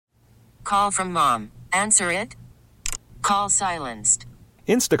call from mom. Answer it. Call silenced.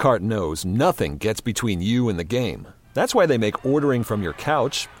 Instacart knows nothing gets between you and the game. That's why they make ordering from your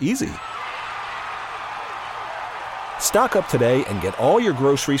couch easy. Stock up today and get all your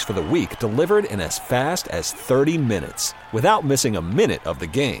groceries for the week delivered in as fast as 30 minutes without missing a minute of the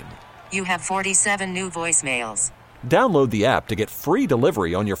game. You have 47 new voicemails. Download the app to get free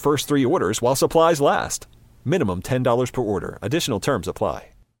delivery on your first 3 orders while supplies last. Minimum $10 per order. Additional terms apply.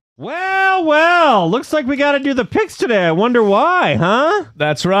 Well, looks like we got to do the picks today. I wonder why, huh?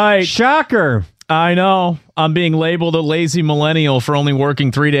 That's right. Shocker. I know. I'm being labeled a lazy millennial for only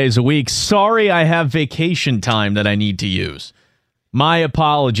working 3 days a week. Sorry, I have vacation time that I need to use. My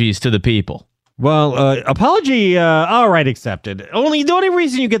apologies to the people. Well, apology, all right, accepted. The only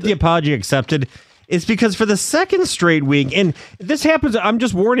reason you get the apology accepted is because for the second straight week, and this happens, I'm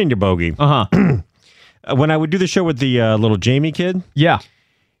just warning you, Bogey. When I would do the show with the little Jamie kid. Yeah.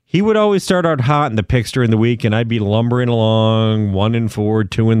 He would always start out hot in the picks during the week, and I'd be lumbering along 1-4,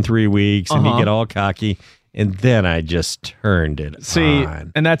 2-3 weeks, and he'd get all cocky. And then I just turned it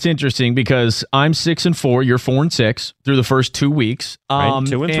on. And that's interesting because I'm 6-4, you're 4-6 through the first 2 weeks. Right,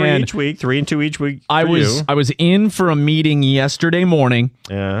 2-3 each week, 3-2 each week. I was in for a meeting yesterday morning,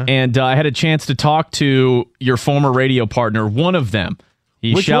 and I had a chance to talk to your former radio partner, one of them.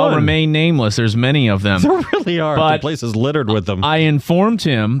 He shall remain nameless. There's many of them. There really are. But the place is littered with them. I informed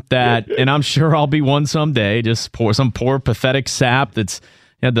him that, and I'm sure I'll be one someday, just some poor pathetic sap that's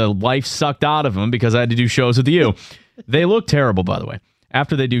had the life sucked out of him because I had to do shows with you. They look terrible, by the way.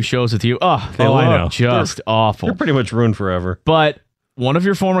 After they do shows with you, they look just awful. They're pretty much ruined forever. But one of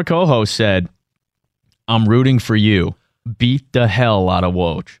your former co-hosts said, I'm rooting for you. Beat the hell out of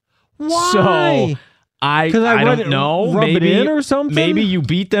Woj. Why? So I don't know. Rub it in or something? Maybe you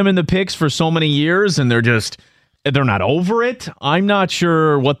beat them in the picks for so many years and they're not over it. I'm not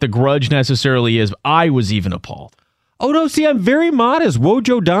sure what the grudge necessarily is. I was even appalled. Oh, no, see, I'm very modest.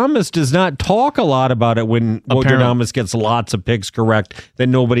 Wojodamus does not talk a lot about it when Wojodamus gets lots of picks correct that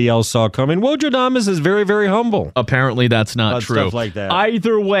nody else saw coming. Wojodamus is very, very humble. Apparently that's not true. Stuff like that.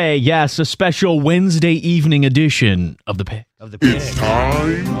 Either way, yes, a special Wednesday evening edition of the pick. It's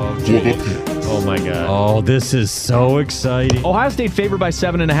time for the pick. Oh, my God. Oh, this is so exciting. Ohio State favored by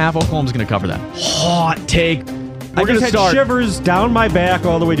 7.5. Oklahoma's going to cover that. Hot take. I just had shivers down my back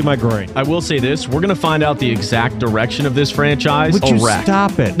all the way to my groin. I will say this. We're going to find out the exact direction of this franchise. Would you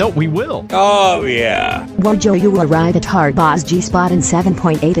stop it? No, we will. Oh, yeah. Wojo, you will arrive at Harbaugh's G-spot in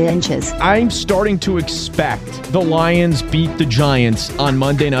 7.8 inches. I'm starting to expect the Lions beat the Giants on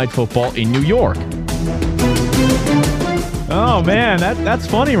Monday Night Football in New York. Oh, man, that's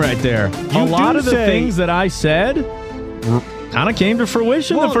funny right there. A lot of the things that I said kind of came to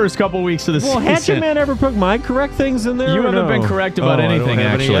fruition the first couple weeks of the season. Well, Hatchet-Man ever put my correct things in there? You haven't been correct about anything,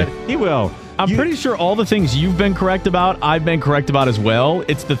 actually. He will. I'm pretty sure all the things you've been correct about, I've been correct about as well.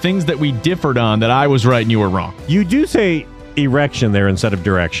 It's the things that we differed on that I was right and you were wrong. You do say erection there instead of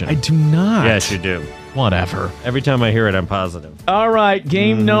direction. I do not. Yes, you do. Whatever. Every time I hear it, I'm positive. All right,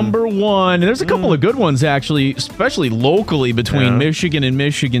 game number one. There's a couple of good ones, actually, especially locally between Michigan and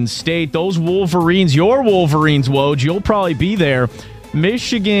Michigan State. Those Wolverines, your Wolverines, Woj, you'll probably be there.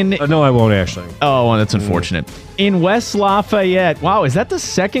 Michigan. No, I won't, actually. Oh, well, that's unfortunate. In West Lafayette. Wow, is that the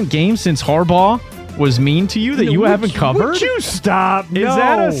second game since Harbaugh was mean to you that you haven't covered? Would you stop? Is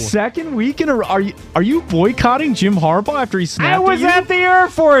that a second week in a row? Are you boycotting Jim Harbaugh after he snapped at you? I was at the Air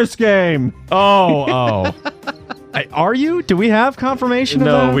Force game. Oh. Are you? Do we have confirmation of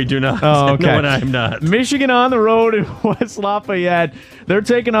that? No, we do not. Oh, okay. No, and I'm not. Michigan on the road in West Lafayette. They're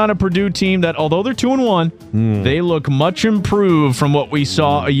taking on a Purdue team that, although they're 2-1, they look much improved from what we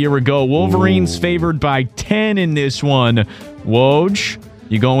saw a year ago. Wolverines favored by 10 in this one. Woj,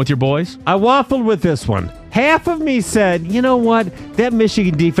 you going with your boys? I waffled with this one. Half of me said, you know what? That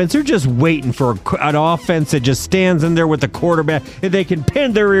Michigan defense, they're just waiting for an offense that just stands in there with the quarterback and they can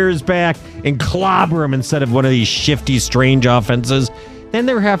pin their ears back and clobber them instead of one of these shifty, strange offenses. Then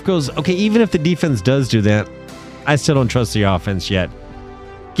their half goes, okay, even if the defense does do that, I still don't trust the offense yet.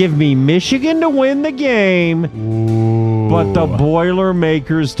 Give me Michigan to win the game, but the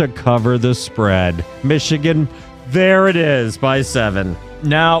Boilermakers to cover the spread. Michigan, there it is, by 7.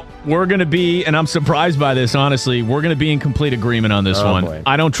 Now, we're going to be, and I'm surprised by this, honestly, we're going to be in complete agreement on this one. Boy.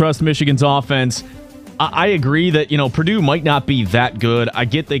 I don't trust Michigan's offense. I agree that, Purdue might not be that good. I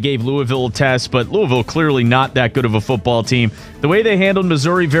get they gave Louisville a test, but Louisville clearly not that good of a football team. The way they handled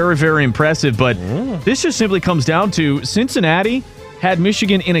Missouri, very, very impressive, but this just simply comes down to Cincinnati had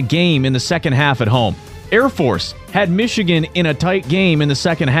Michigan in a game in the second half at home. Air Force had Michigan in a tight game in the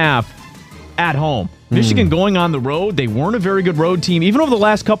second half at home. Michigan going on the road, they weren't a very good road team, even over the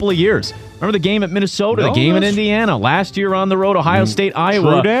last couple of years. Remember the game at Minnesota, the game in Indiana, last year on the road, Ohio State,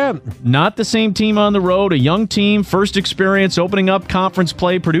 Iowa. Not the same team on the road, a young team, first experience, opening up conference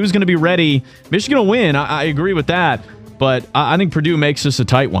play. Purdue's going to be ready. Michigan will win, I agree with that, but I think Purdue makes this a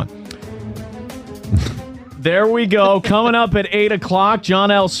tight one. There we go. Coming up at 8 o'clock,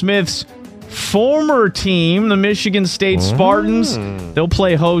 John L. Smith's former team, the Michigan State Spartans. They'll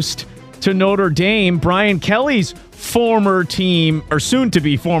play host to Notre Dame. Brian Kelly's former team, or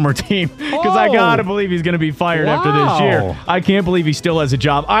soon-to-be former team, because I got to believe he's going to be fired after this year. I can't believe he still has a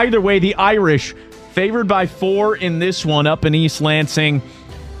job. Either way, the Irish favored by 4 in this one up in East Lansing.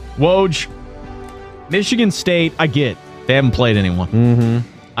 Woj, Michigan State, I get. They haven't played anyone.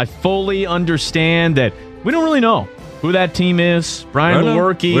 I fully understand that we don't really know who that team is. Brian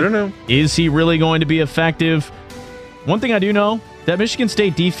Lewerke, we don't know. Is he really going to be effective? One thing I do know, that Michigan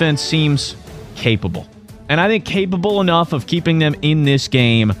State defense seems capable. And I think capable enough of keeping them in this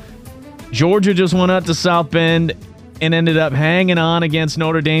game. Georgia just went out to South Bend and ended up hanging on against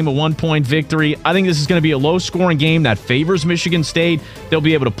Notre Dame, a 1-point victory. I think this is going to be a low-scoring game that favors Michigan State. They'll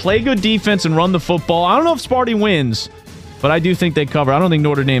be able to play good defense and run the football. I don't know if Sparty wins, but I do think they cover. I don't think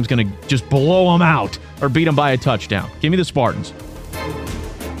Notre Dame's going to just blow them out or beat them by a touchdown. Give me the Spartans.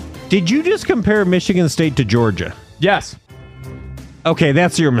 Did you just compare Michigan State to Georgia? Yes. Okay,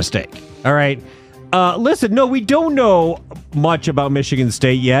 that's your mistake. All right. Listen, no, we don't know much about Michigan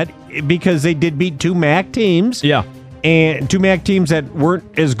State yet because they did beat 2 MAC teams. Yeah. And 2 MAC teams that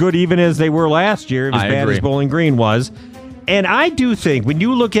weren't as good even as they were last year, as bad as Bowling Green was. And I do think when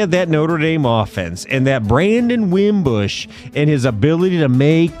you look at that Notre Dame offense and that Brandon Wimbush and his ability to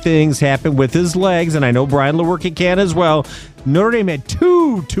make things happen with his legs, and I know Brian Lewerke can as well, Notre Dame had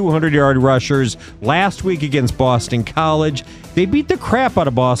 2 200-yard rushers last week against Boston College. They beat the crap out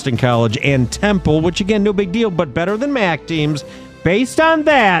of Boston College and Temple, which, again, no big deal, but better than MAC teams. Based on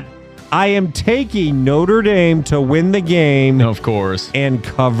that, I am taking Notre Dame to win the game. Of course. And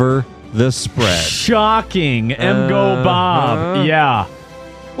cover the spread. Shocking. Go Bob. Yeah.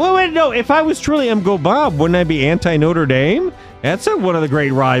 Well, wait, no. If I was truly Go Bob, wouldn't I be anti-Notre Dame? That's one of the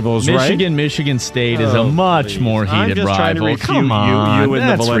great rivals, right? Michigan State is a much more heated rival. Trying to refute Come on, you and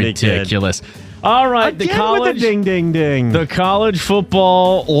that's the Valenti ridiculous. Kid. All right, Again the college with the ding, ding, ding. The college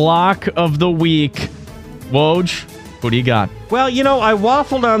football lock of the week. Woj, what do you got? Well, I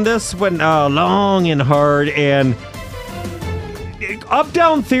waffled on this one long and hard, and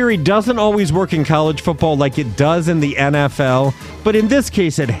up-down theory doesn't always work in college football like it does in the NFL, but in this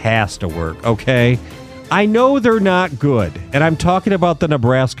case, it has to work, okay? I know they're not good, and I'm talking about the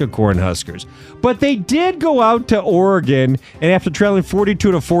Nebraska Cornhuskers, but they did go out to Oregon, and after trailing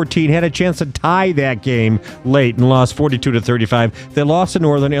 42-14, had a chance to tie that game late and lost 42-35. They lost to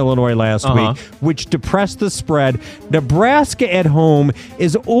Northern Illinois last week, which depressed the spread. Nebraska at home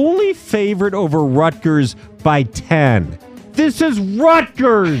is only favored over Rutgers by 10. This is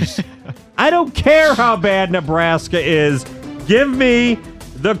Rutgers. I don't care how bad Nebraska is. Give me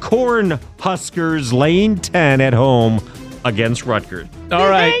the Cornhuskers laying 10 at home against Rutgers. All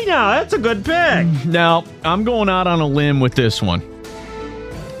right. Hey, now, that's a good pick. Now, I'm going out on a limb with this one.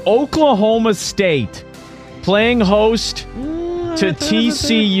 Oklahoma State playing host to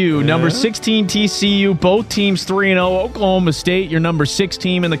TCU. Number 16 TCU, both teams 3-0. Oklahoma State, your number 6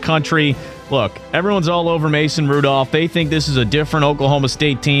 team in the country. Look, everyone's all over Mason Rudolph. They think this is a different Oklahoma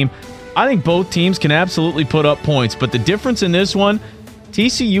State team. I think both teams can absolutely put up points, but the difference in this one,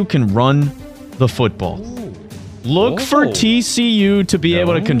 TCU can run the football. Look for TCU to be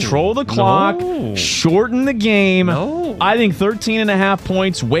able to control the clock, shorten the game. I think 13.5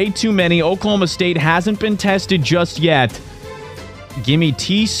 points, way too many. Oklahoma State hasn't been tested just yet. Give me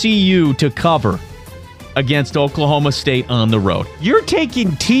TCU to cover against Oklahoma State on the road. You're taking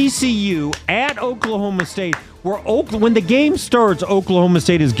TCU at Oklahoma State, where when the game starts, Oklahoma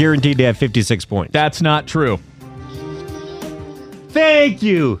State is guaranteed to have 56 points. That's not true. Thank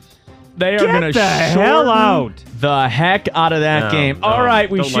you. They are going to out the heck out of that game. All right,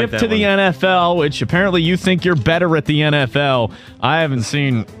 we shift to the NFL, which apparently you think you're better at the NFL. I haven't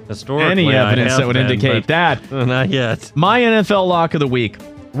seen any evidence that would indicate that. Not yet. My NFL lock of the week.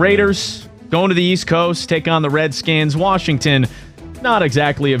 Raiders going to the East Coast, take on the Redskins. Washington, not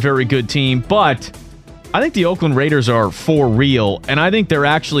exactly a very good team, but I think the Oakland Raiders are for real, and I think they're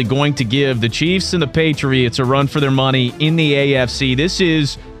actually going to give the Chiefs and the Patriots a run for their money in the AFC. This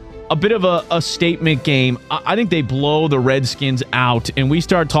is a bit of a statement game. I think they blow the Redskins out, and we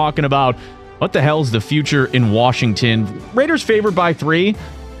start talking about what the hell's the future in Washington. Raiders favored by 3.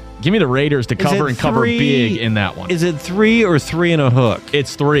 Give me the Raiders to cover and cover big in that one. Is it 3 or 3 and a hook?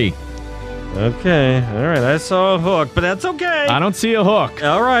 It's 3. Okay. All right. I saw a hook, but that's okay. I don't see a hook.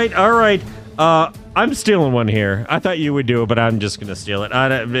 All right. I'm stealing one here. I thought you would do it, but I'm just going to steal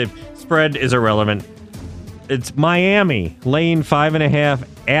it. Spread is irrelevant. It's Miami laying 5.5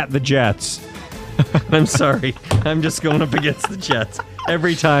 at the Jets. I'm sorry. I'm just going up against the Jets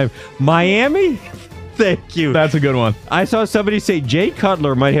every time. Miami? Thank you. That's a good one. I saw somebody say Jay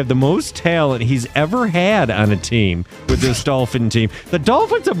Cutler might have the most talent he's ever had on a team with this Dolphin team. The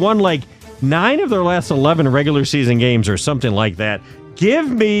Dolphins have won like 9 of their last 11 regular season games or something like that. Give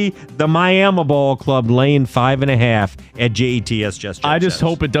me the Miami Ball Club laying 5.5 at JETS Just. I just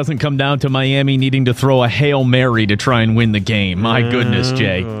hope it doesn't come down to Miami needing to throw a Hail Mary to try and win the game. My goodness,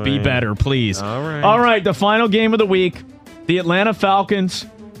 Jay. Be better, please. All right, the final game of the week. The Atlanta Falcons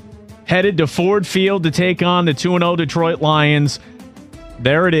headed to Ford Field to take on the 2-0 Detroit Lions.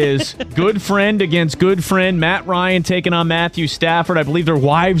 There it is. Good friend against good friend. Matt Ryan taking on Matthew Stafford. I believe their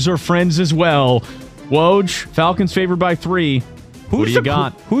wives are friends as well. Woj, Falcons favored by 3. Who do you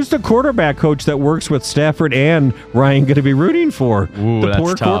got? Who's the quarterback coach that works with Stafford and Ryan going to be rooting for? Ooh, the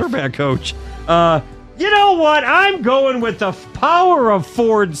poor quarterback coach. You know what? I'm going with the power of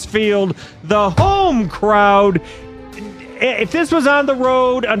Ford's Field, the home crowd. If this was on the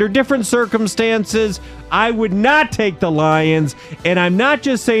road under different circumstances, I would not take the Lions. And I'm not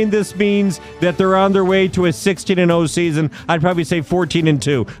just saying this means that they're on their way to a 16-0 season. I'd probably say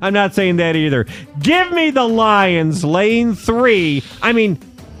 14-2. I'm not saying that either. Give me the Lions laying 3. I mean,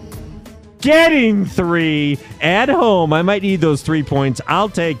 getting 3 at home. I might need those 3 points. I'll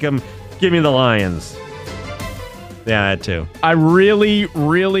take them. Give me the Lions. Yeah, that too. I really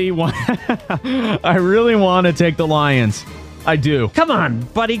want to take the Lions. I do. Come on,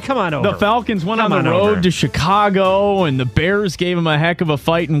 buddy. Come on over. The Falcons went on the road to Chicago, and the Bears gave them a heck of a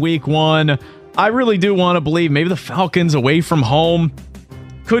fight in week 1. I really do want to believe maybe the Falcons away from home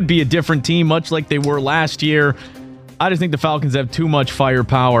could be a different team, much like they were last year. I just think the Falcons have too much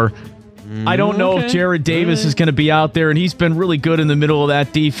firepower. I don't know if Jared Davis is going to be out there, and he's been really good in the middle of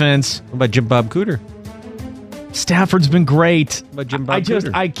that defense. What about Jim Bob Cooter? Stafford's been great.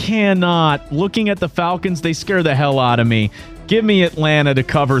 Cooter? I cannot. Looking at the Falcons, they scare the hell out of me. Give me Atlanta to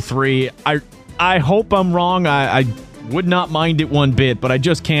cover 3. I hope I'm wrong. I would not mind it one bit, but I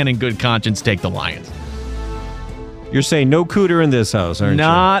just can't in good conscience take the Lions. You're saying no Cooter in this house, aren't you?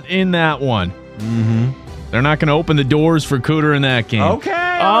 Not in that one. Mm-hmm. They're not going to open the doors for Cooter in that game. Okay.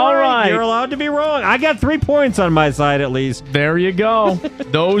 All right. You're allowed to be wrong. I got 3 points on my side at least. There you go.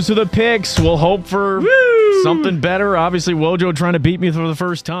 Those are the picks. We'll hope for something better. Obviously, Wojo trying to beat me for the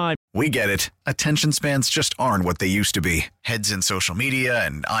first time. We get it. Attention spans just aren't what they used to be. Heads in social media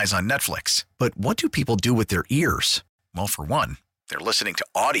and eyes on Netflix. But what do people do with their ears? Well, for one, they're listening to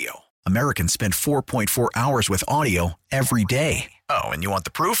audio. Americans spend 4.4 hours with audio every day. Oh, and you want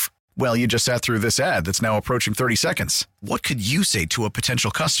the proof? Well, you just sat through this ad that's now approaching 30 seconds. What could you say to a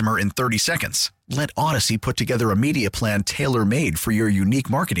potential customer in 30 seconds? Let Odyssey put together a media plan tailor-made for your unique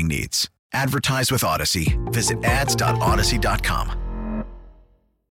marketing needs. Advertise with Odyssey. Visit ads.odyssey.com.